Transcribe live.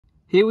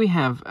Here we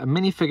have a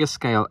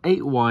Minifig-Scale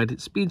 8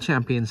 wide Speed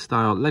Champion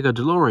style Lego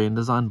DeLorean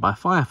designed by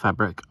Fire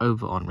Fabric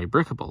over on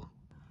Rebrickable.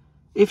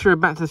 If you're a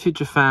Back to the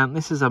Future fan,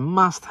 this is a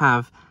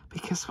must-have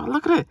because, well,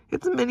 look at it,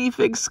 it's a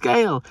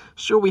Minifig-Scale.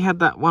 Sure, we had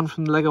that one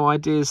from the Lego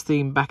Ideas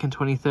theme back in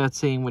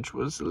 2013, which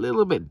was a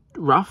little bit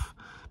rough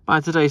by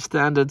today's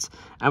standards,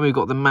 and we've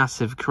got the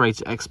massive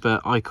Creator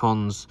Expert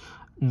Icons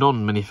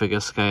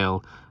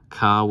non-Minifig-Scale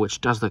car, which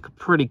does look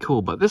pretty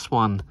cool, but this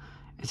one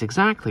is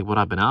exactly what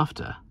I've been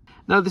after.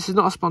 Now, this is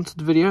not a sponsored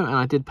video, and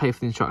I did pay for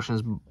the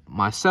instructions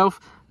myself,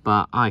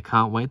 but I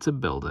can't wait to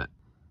build it.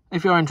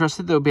 If you're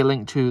interested, there will be a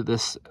link to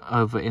this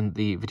over in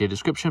the video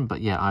description,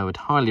 but yeah, I would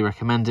highly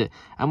recommend it.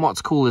 And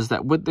what's cool is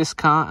that with this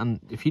car, and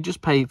if you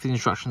just pay for the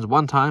instructions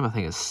one time, I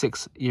think it's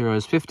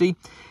 €6.50,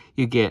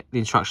 you get the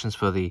instructions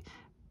for the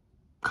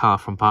car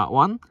from part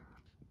 1,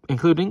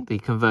 including the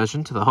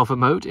conversion to the hover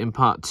mode in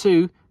part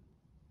 2,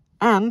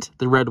 and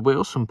the red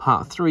wheels from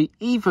part 3,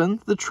 even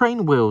the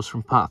train wheels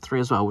from part 3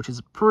 as well, which is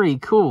pretty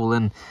cool.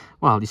 And,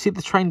 well, you see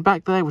the train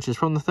back there, which is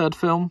from the third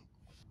film?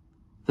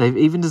 They've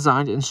even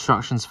designed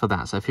instructions for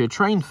that, so if you're a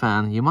train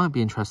fan, you might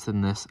be interested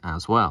in this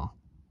as well.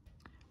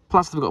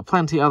 Plus, they've got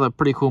plenty of other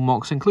pretty cool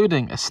MOCs,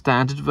 including a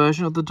standard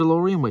version of the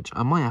DeLorean, which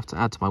I might have to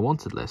add to my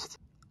wanted list.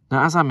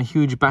 Now, as I'm a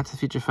huge Back to the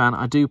Future fan,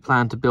 I do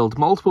plan to build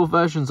multiple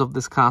versions of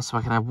this car so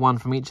I can have one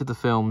from each of the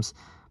films,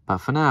 but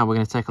for now, we're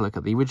going to take a look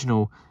at the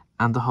original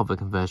and the hover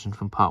conversion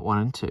from part 1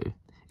 and 2.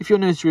 If you're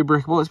new to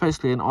Rebrickable, it's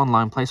basically an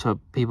online place where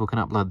people can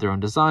upload their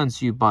own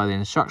designs. You buy the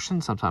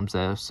instructions, sometimes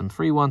there's some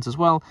free ones as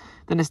well.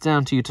 Then it's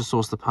down to you to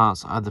source the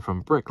parts either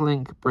from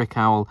Bricklink,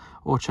 Brickowl,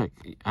 or check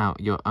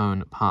out your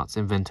own parts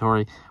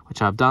inventory,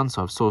 which I've done.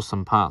 So I've sourced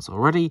some parts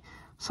already,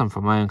 some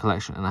from my own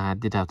collection, and I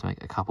did have to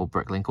make a couple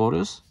Bricklink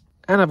orders.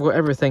 And I've got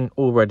everything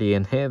already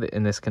in here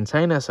in this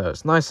container, so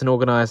it's nice and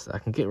organized. I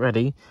can get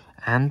ready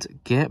and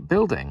get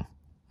building.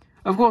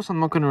 Of course, I'm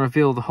not going to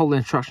reveal the whole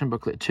instruction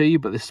booklet to you,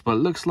 but this is what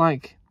it looks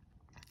like.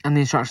 And the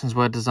instructions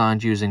were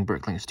designed using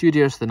Bricklink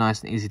Studio, so they're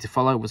nice and easy to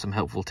follow with some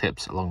helpful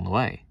tips along the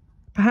way.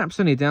 Perhaps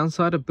the only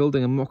downside of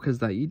building a MOC is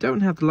that you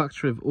don't have the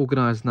luxury of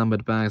organised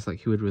numbered bags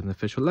like you would with an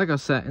official Lego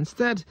set.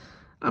 Instead,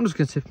 I'm just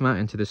going to tip them out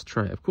into this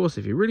tray. Of course,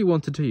 if you really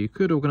wanted to, you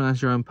could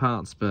organise your own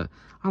parts, but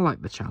I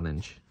like the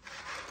challenge.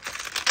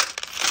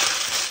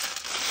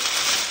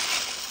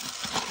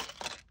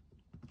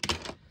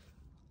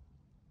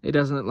 It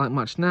doesn't look like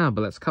much now,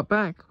 but let's cut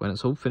back when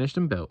it's all finished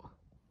and built.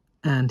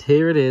 And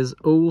here it is,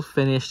 all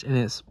finished in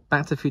its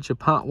Back to the Future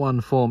Part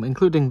 1 form,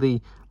 including the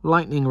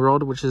lightning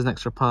rod, which is an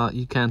extra part.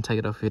 You can take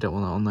it off if you don't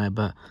want that on there,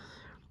 but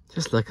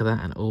just look at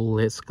that in all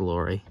its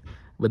glory.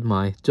 With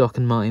my Doc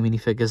and Marty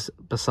minifigures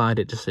beside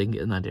it, just so you can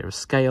get an idea of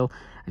scale.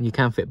 And you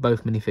can fit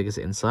both minifigures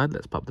inside.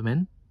 Let's pop them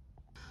in.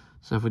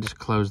 So if we just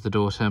close the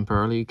door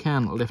temporarily, you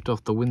can lift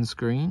off the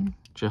windscreen,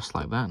 just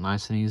like that,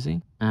 nice and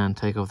easy. And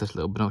take off this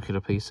little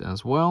binocular piece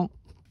as well.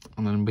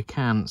 And then we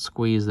can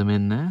squeeze them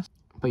in there.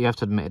 But you have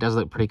to admit, it does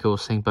look pretty cool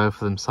seeing both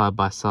of them side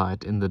by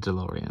side in the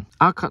DeLorean.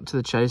 I'll cut to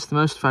the chase. The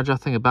most fragile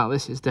thing about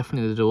this is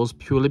definitely the doors,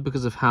 purely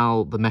because of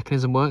how the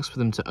mechanism works for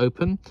them to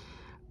open.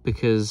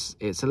 Because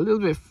it's a little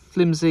bit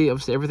flimsy.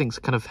 Obviously, everything's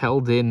kind of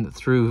held in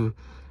through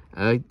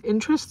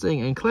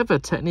interesting and clever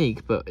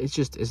technique, but it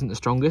just isn't the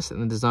strongest.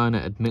 And the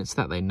designer admits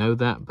that, they know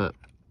that, but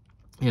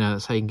you know,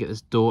 that's how you can get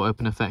this door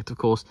open effect. Of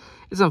course,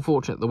 it's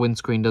unfortunate the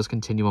windscreen does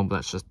continue on, but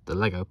that's just the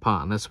Lego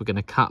part, unless we're going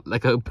to cut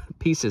Lego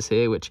pieces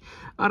here, which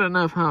I don't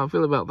know how I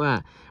feel about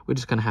that. We're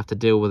just going to have to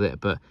deal with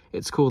it, but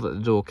it's cool that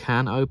the door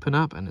can open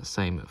up, and it's the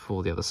same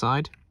for the other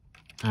side.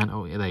 And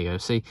oh yeah, there you go.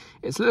 See,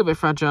 it's a little bit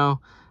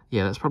fragile.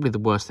 Yeah, that's probably the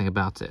worst thing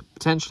about it.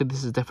 Potentially,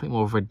 this is definitely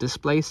more of a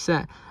display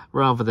set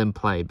rather than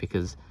play,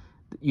 because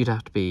you'd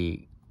have to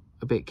be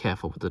a bit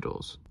careful with the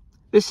doors.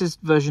 This is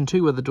version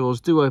 2 where the doors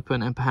do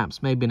open, and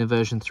perhaps maybe in a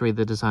version 3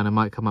 the designer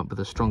might come up with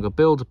a stronger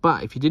build,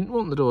 but if you didn't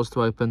want the doors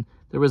to open,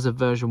 there is a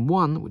version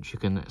 1 which you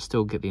can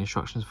still get the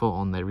instructions for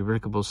on their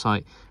Rebrickable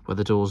site, where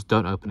the doors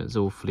don't open, it's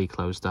all fully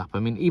closed up. I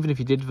mean, even if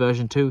you did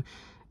version 2,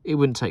 it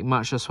wouldn't take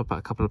much. Just swap out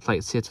a couple of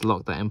plates here to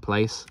lock that in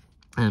place.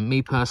 And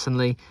me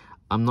personally,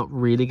 I'm not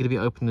really going to be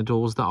opening the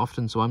doors that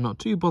often, so I'm not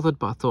too bothered,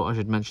 but I thought I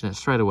should mention it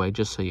straight away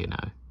just so you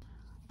know.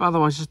 But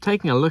otherwise, just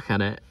taking a look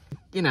at it,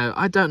 you know,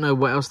 I don't know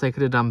what else they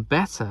could have done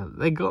better.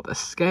 They got the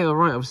scale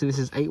right. Obviously, this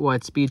is 8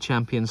 wide Speed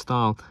Champion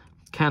style.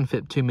 Can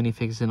fit 2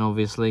 minifigs in,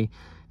 obviously.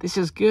 This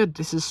is good.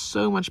 This is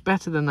so much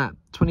better than that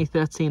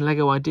 2013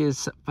 Lego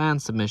Ideas fan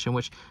submission,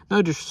 which,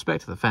 no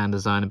disrespect to the fan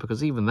designer,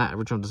 because even that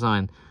original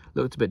design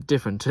looked a bit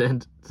different to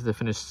the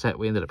finished set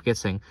we ended up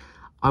getting.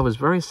 I was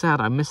very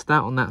sad I missed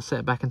out on that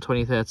set back in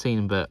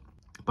 2013, but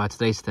by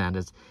today's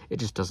standards, it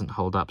just doesn't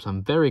hold up. So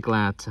I'm very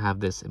glad to have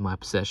this in my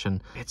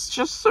possession. It's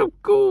just so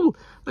cool.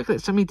 Look at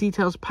it, so many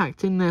details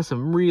packed in there,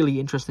 some really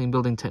interesting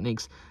building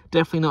techniques.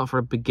 Definitely not for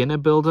a beginner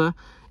builder,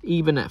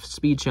 even at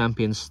Speed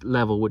Champions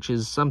level, which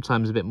is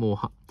sometimes a bit more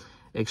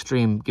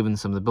extreme given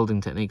some of the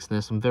building techniques, and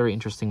there's some very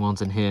interesting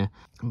ones in here.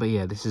 But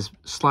yeah, this is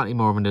slightly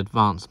more of an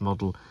advanced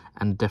model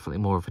and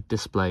definitely more of a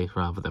display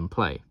rather than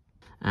play.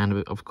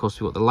 And of course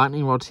we've got the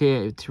lightning rod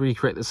here to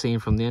recreate the scene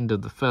from the end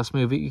of the first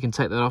movie. You can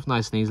take that off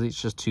nice and easily.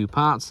 It's just 2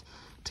 parts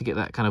to get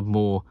that kind of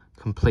more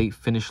complete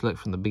finished look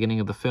from the beginning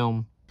of the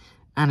film.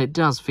 And it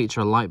does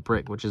feature a light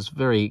brick, which is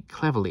very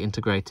cleverly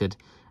integrated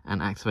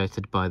and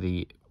activated by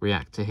the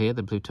reactor here,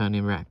 the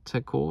plutonium reactor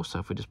core. So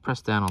if we just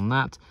press down on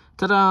that,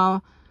 ta-da!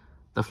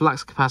 The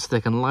flux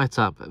capacitor can light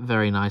up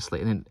very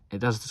nicely, and it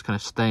does just kind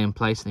of stay in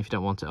place, and if you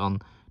don't want it on,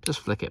 just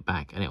flick it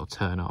back and it'll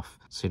turn off,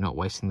 so you're not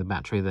wasting the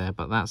battery there.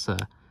 But that's a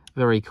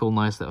very cool,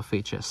 nice little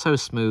feature. So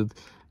smooth,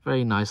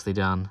 very nicely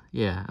done.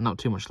 Yeah, and not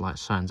too much light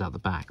shines out the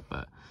back,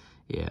 but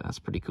yeah, that's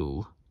pretty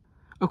cool.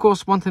 Of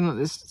course, one thing that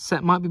this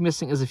set might be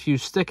missing is a few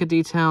sticker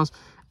details,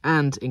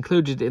 and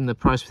included in the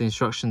price for the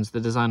instructions, the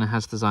designer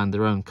has designed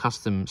their own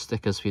custom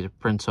stickers for you to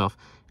print off,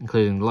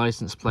 including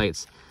license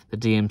plates, the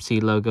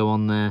DMC logo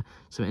on there,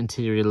 some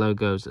interior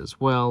logos as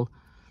well.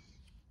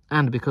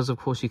 And because, of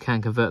course, you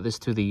can convert this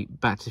to the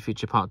Back to the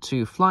Future Part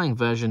 2 flying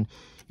version,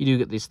 you do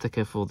get the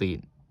sticker for the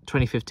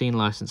 2015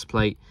 license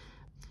plate,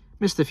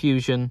 Mr.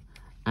 Fusion,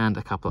 and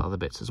a couple other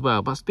bits as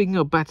well. But speaking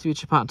of Back to the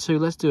Future Part 2,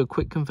 let's do a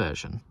quick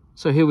conversion.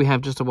 So here we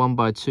have just a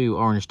 1x2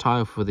 orange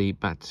tile for the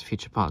Back to the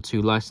Future Part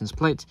 2 license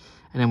plate.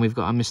 And then we've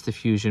got a Mr.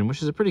 Fusion,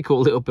 which is a pretty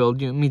cool little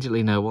build. You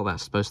immediately know what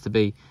that's supposed to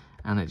be.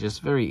 And it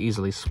just very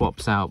easily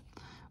swaps out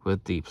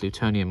with the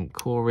plutonium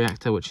core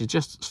reactor, which is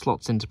just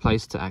slots into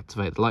place to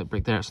activate the light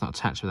brick there. It's not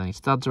attached with any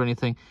studs or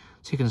anything,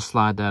 so you can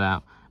slide that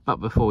out. But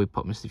before we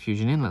pop Mr.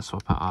 Fusion in, let's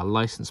swap out our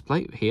license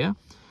plate here.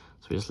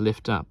 So we just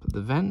lift up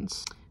the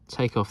vents,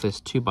 take off this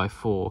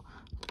 2x4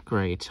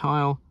 grey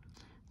tile,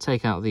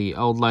 take out the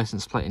old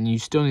license plate, and you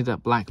still need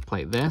that black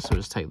plate there, so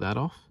just take that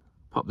off.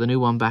 Pop the new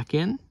one back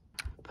in,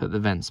 put the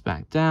vents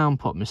back down,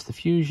 pop Mr.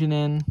 Fusion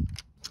in.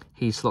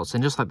 He slots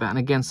in just like that. And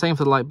again, same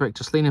for the light brick,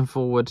 just leaning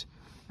forward,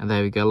 and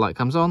there we go, light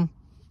comes on,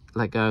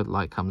 let go,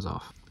 light comes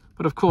off.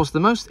 But of course, the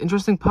most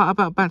interesting part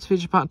about Back to the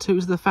Future Part 2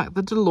 is the fact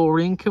the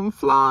DeLorean can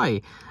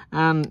fly.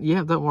 And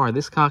yeah, don't worry,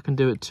 this car can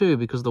do it too,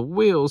 because the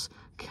wheels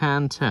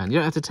can turn. You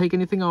don't have to take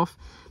anything off.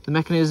 The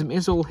mechanism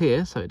is all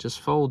here, so it just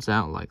folds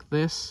out like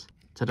this.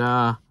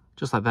 Ta-da!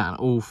 Just like that, and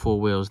all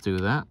 4 wheels do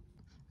that.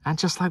 And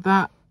just like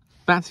that,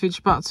 Back to the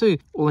Future Part 2.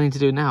 All I need to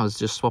do now is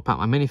just swap out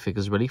my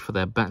minifigures ready for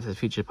their Back to the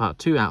Future Part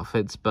 2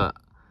 outfits, but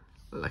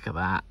look at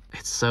that.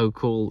 It's so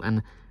cool,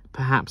 and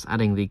perhaps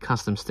adding the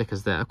custom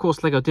stickers there. Of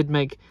course, LEGO did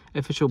make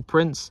official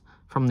prints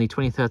from the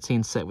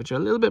 2013 set, which are a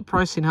little bit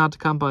pricey and hard to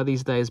come by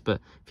these days,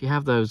 but if you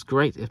have those,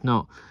 great. If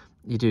not,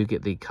 you do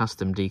get the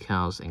custom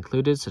decals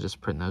included, so just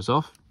print those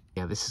off.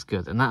 Yeah, this is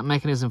good. And that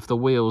mechanism for the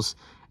wheels,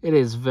 it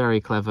is very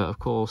clever, of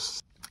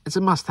course. It's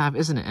a must-have,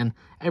 isn't it? And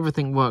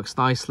everything works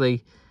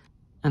nicely.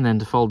 And then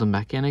to fold them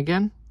back in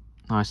again,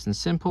 nice and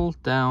simple,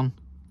 down,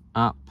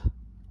 up,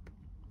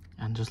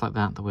 and just like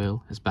that, the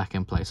wheel is back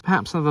in place.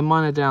 Perhaps another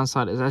minor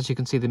downside is, as you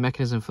can see, the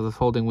mechanism for the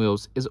folding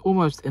wheels is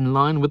almost in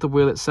line with the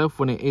wheel itself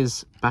when it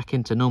is back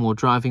into normal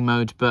driving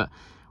mode, but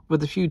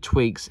with a few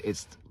tweaks,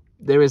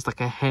 there is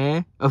like a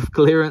hair of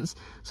clearance,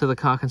 so the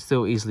car can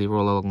still easily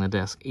roll along the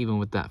desk, even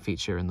with that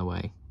feature in the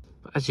way.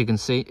 But as you can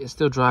see, it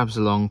still drives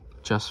along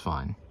just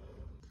fine.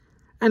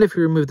 And if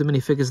we remove the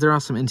minifigures, there are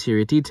some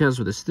interior details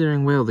with the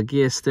steering wheel, the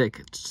gear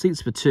stick,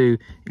 seats for 2,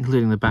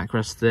 including the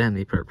backrest there in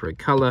the appropriate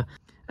colour.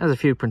 There's a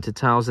few printed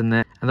tiles in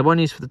there, and the one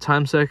used for the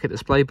time circuit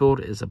display board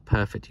is a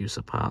perfect use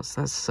of parts.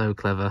 That's so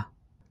clever.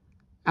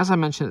 As I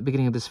mentioned at the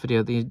beginning of this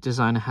video, the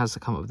designer has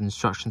come up with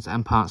instructions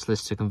and parts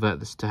lists to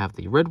convert this to have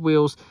the red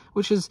wheels,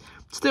 which is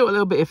still a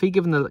little bit iffy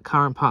given the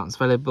current parts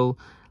available.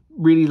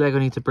 Really, LEGO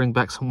need to bring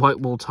back some white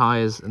wall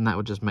tyres, and that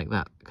would just make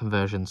that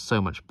conversion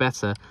so much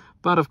better.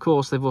 But of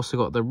course, they've also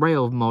got the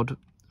rail mod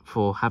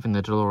for having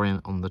the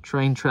DeLorean on the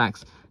train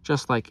tracks,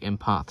 just like in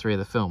part 3 of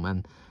the film,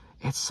 and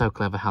it's so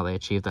clever how they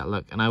achieved that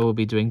look. And I will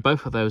be doing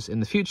both of those in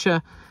the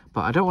future,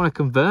 but I don't want to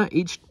convert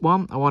each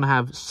one. I want to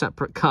have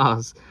separate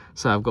cars.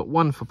 So I've got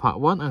one for part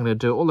 1. I'm going to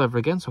do it all over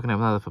again, so I can have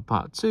another for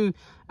part 2,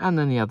 and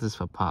then the others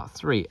for part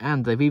 3.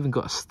 And they've even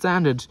got a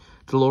standard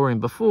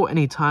DeLorean before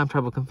any time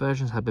travel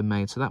conversions have been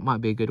made, so that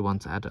might be a good one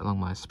to add along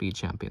my Speed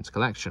Champions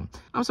collection.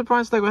 I'm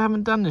surprised LEGO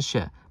haven't done this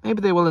yet.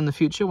 Maybe they will in the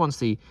future once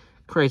the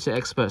Creator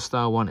Expert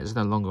Style one is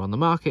no longer on the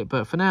market,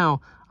 but for now,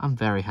 I'm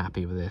very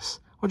happy with this.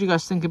 What do you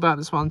guys think about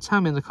this one? Tell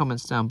me in the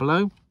comments down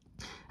below.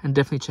 And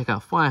definitely check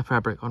out Fire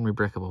Fabric on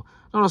Rebrickable.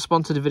 Not a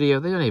sponsored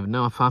video, they don't even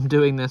know if I'm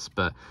doing this,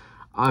 but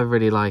I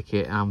really like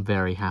it. I'm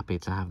very happy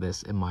to have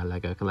this in my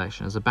LEGO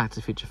collection. As a Back to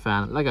the Future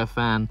fan, LEGO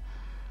fan,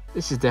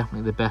 this is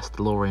definitely the best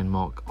DeLorean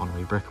MOC on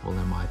Rebrickable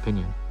in my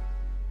opinion.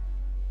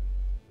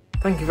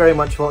 Thank you very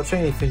much for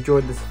watching. If you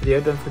enjoyed this video,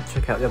 don't forget to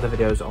check out the other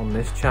videos on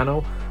this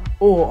channel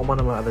or on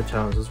one of my other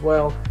channels as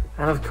well.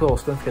 And of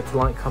course, don't forget to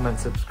like, comment,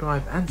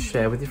 subscribe and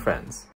share with your friends.